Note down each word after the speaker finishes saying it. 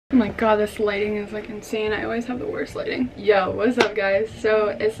Oh my god, this lighting is like insane. I always have the worst lighting. Yo, what's up guys? So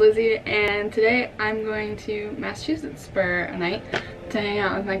it's Lizzie and today I'm going to Massachusetts for a night to hang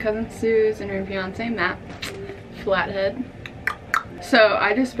out with my cousin Suze and her fiance Matt, Flathead. So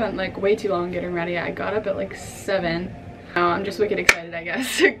I just spent like way too long getting ready. I got up at like 7. Now I'm just wicked excited, I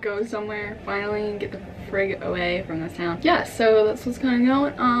guess, to go somewhere finally and get the frig away from this town. Yeah, so that's what's kind of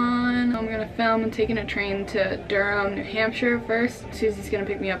going on. I'm gonna film taking a train to Durham, New Hampshire first. Susie's gonna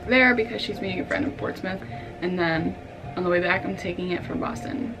pick me up there because she's meeting a friend in Portsmouth, and then on the way back I'm taking it from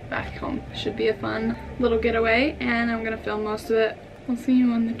Boston back home. Should be a fun little getaway, and I'm gonna film most of it. I'll see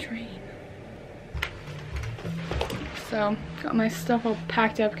you on the train. So got my stuff all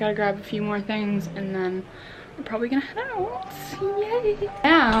packed up, gotta grab a few more things, and then we're probably gonna head out. Yay!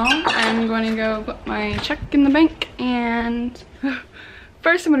 Now I'm going to go put my check in the bank, and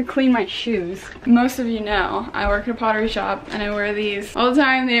first I'm gonna clean my shoes. Most of you know I work at a pottery shop and I wear these all the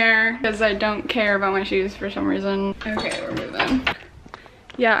time there because I don't care about my shoes for some reason. Okay, we're moving.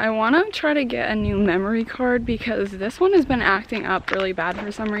 Yeah, I want to try to get a new memory card because this one has been acting up really bad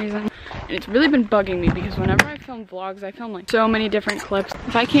for some reason, and it's really been bugging me because whenever I film vlogs I film like so many different clips.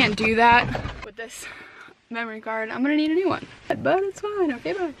 If I can't do that with this memory card, I'm gonna need a new one, but it's fine.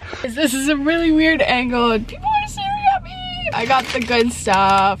 Okay, bye. This is a really weird angle and people are staring at me. I got the good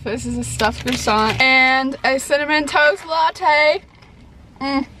stuff. This is a stuffed croissant and a cinnamon toast latte.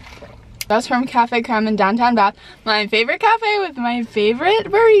 That's from Cafe Creme in downtown Bath, my favorite cafe with my favorite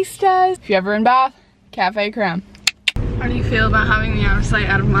baristas. If you're ever in Bath, Cafe Creme. How do you feel about having me out of sight,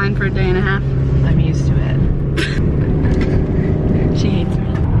 out of mind for a day and a half? I'm used to it. She hates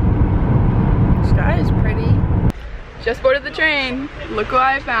me. Sky is pretty. Just boarded the train. Look who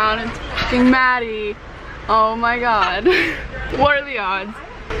I found. It's fucking Maddie. Oh my god. What are the odds?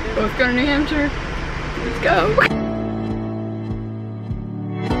 Both go to New Hampshire. Let's go.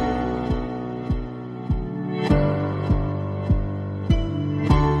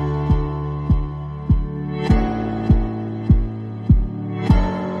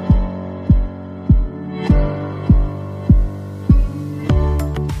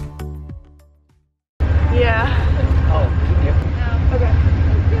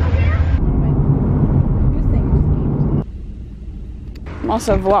 I'm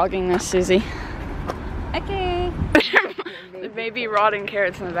also vlogging this, Susie. Okay. There may be rotting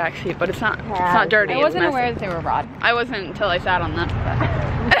carrots in the back seat, but it's not dirty. I wasn't aware that they were rotten. I wasn't until I sat on them.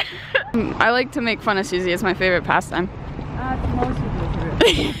 I like to make fun of Susie. It's my favorite pastime.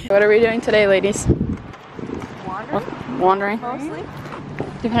 What are we doing today, ladies? Wandering. Mostly.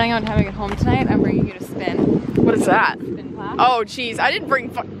 Depending on how we get home tonight, I'm bringing you to spin. What is that? Spin class. Oh, jeez. I didn't bring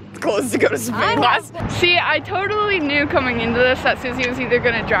clothes to go to spin class. See, I totally knew coming into this that Susie was either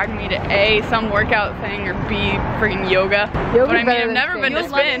gonna drag me to A, some workout thing, or B, freaking yoga. But I mean, I've never been to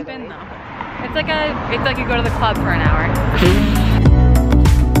spin. Spin though. It's like you go to the club for an hour.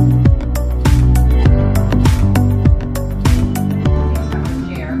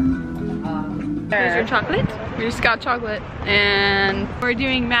 Here's your chocolate. We just got chocolate, and we're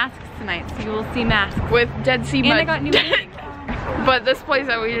doing masks tonight, so you will see masks with Dead Sea mud. And I got new earrings. But this place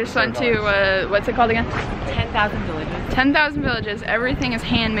that we just went to, what's it called again? 10,000 villages. 10,000 villages. Everything is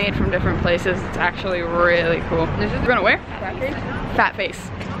handmade from different places. It's actually really cool. We're gonna wear fat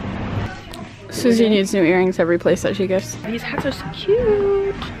face. Susie needs new earrings every place that she goes. These hats are so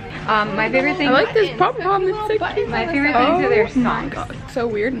cute. My favorite thing. I like this pom-pom. It's so cute. My favorite things are their socks. Oh my god, it's so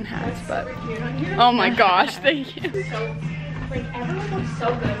weird in hats, but oh my gosh, thank you.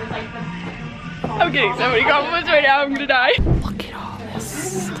 I'm getting so many compliments right now. I'm gonna die. Look at all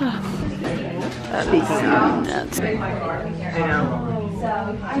this stuff. That is nuts. I know.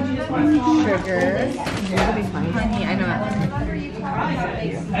 Sugar. Honey, I know that.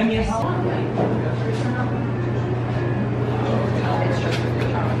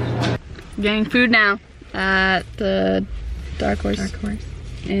 Getting food now at the Dark Horse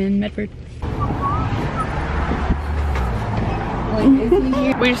in Medford.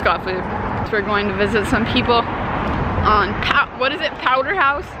 We just got food. So we're going to visit some people on what is it? Powder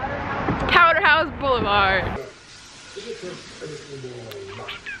House Boulevard.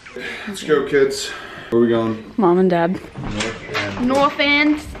 Let's go, kids. Where are we going? Mom and Dad. North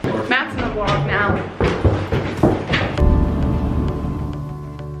End. Matt's in the vlog now.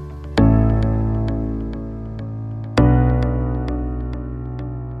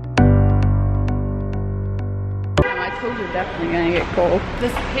 My toes are definitely gonna get cold.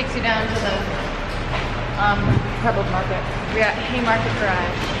 This takes you down to the Pebble Market. We're at Haymarket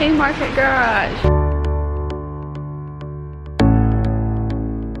Garage. Haymarket Garage.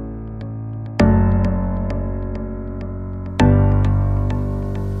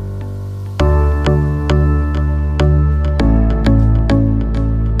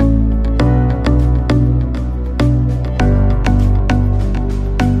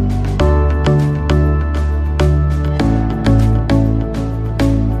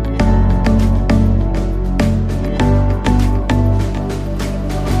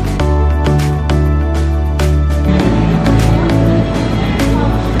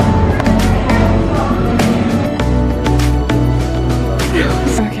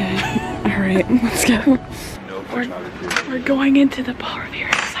 right, let's go. No photography. We're going into the bar of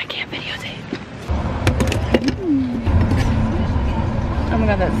heroes. I can't videotape. Oh my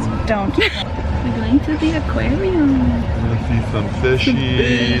god, that's don't. We're going to the aquarium. Gonna see some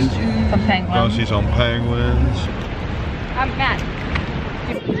fishies. Some penguins. Gonna see some penguins. I'm Matt.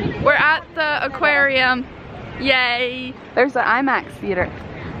 We're at the aquarium. Yay! There's the IMAX theater.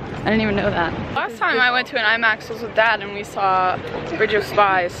 I didn't even know that. Last time I went to an IMAX was with Dad and we saw Bridge of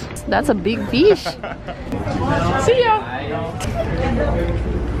Spies. That's a big fish. See ya!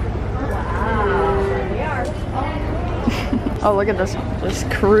 Oh, look at this one. Just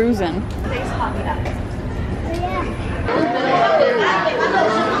cruising.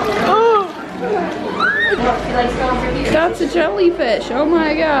 Oh! That's a jellyfish. Oh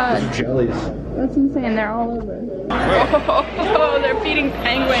my god. Jellies. That's insane. They're all over. Oh, they're feeding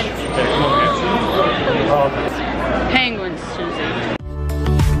penguins. Penguins, Susie.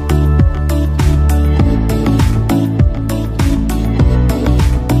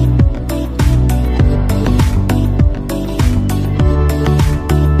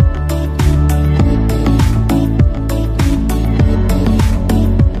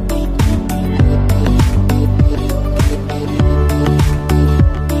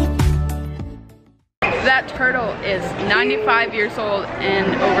 That turtle is 95 years old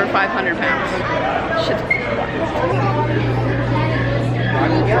and over 500 pounds. Shit's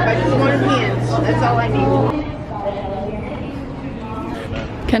Yep, I just want hands. That's all I need.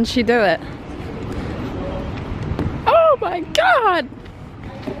 Can she do it? Oh my god!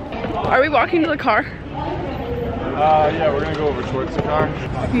 Are we walking to the car? Yeah, we're gonna go over towards the car.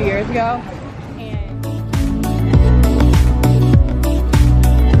 A few years ago.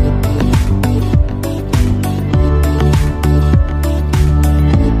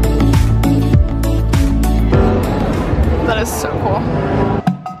 That is so cool.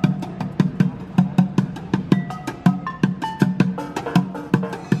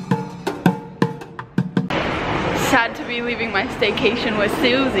 Sad to be leaving my staycation with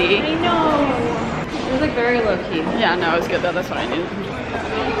Susie. I know. It was like very low key. Yeah, no, it was good though. That's what I needed.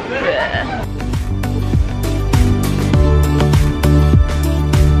 Bleh.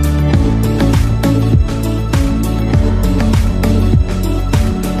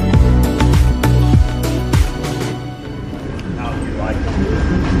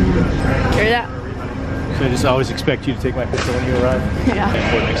 Hear that? So I just always expect you to take my picture when you arrive? Yeah.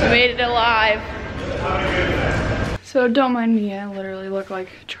 We made it alive. So don't mind me, I literally look like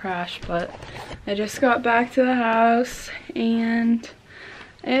trash, but I just got back to the house and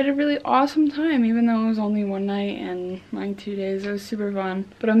I had a really awesome time, even though it was only one night and like 2 days. It was super fun.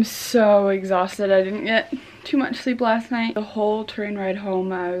 But I'm so exhausted. I didn't get too much sleep last night. The whole train ride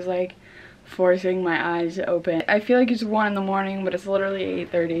home, I was like forcing my eyes open. I feel like it's 1 in the morning, but it's literally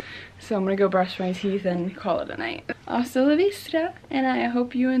 8:30. So I'm gonna go brush my teeth and call it a night. Hasta la vista, and I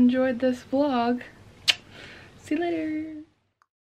hope you enjoyed this vlog. See you later.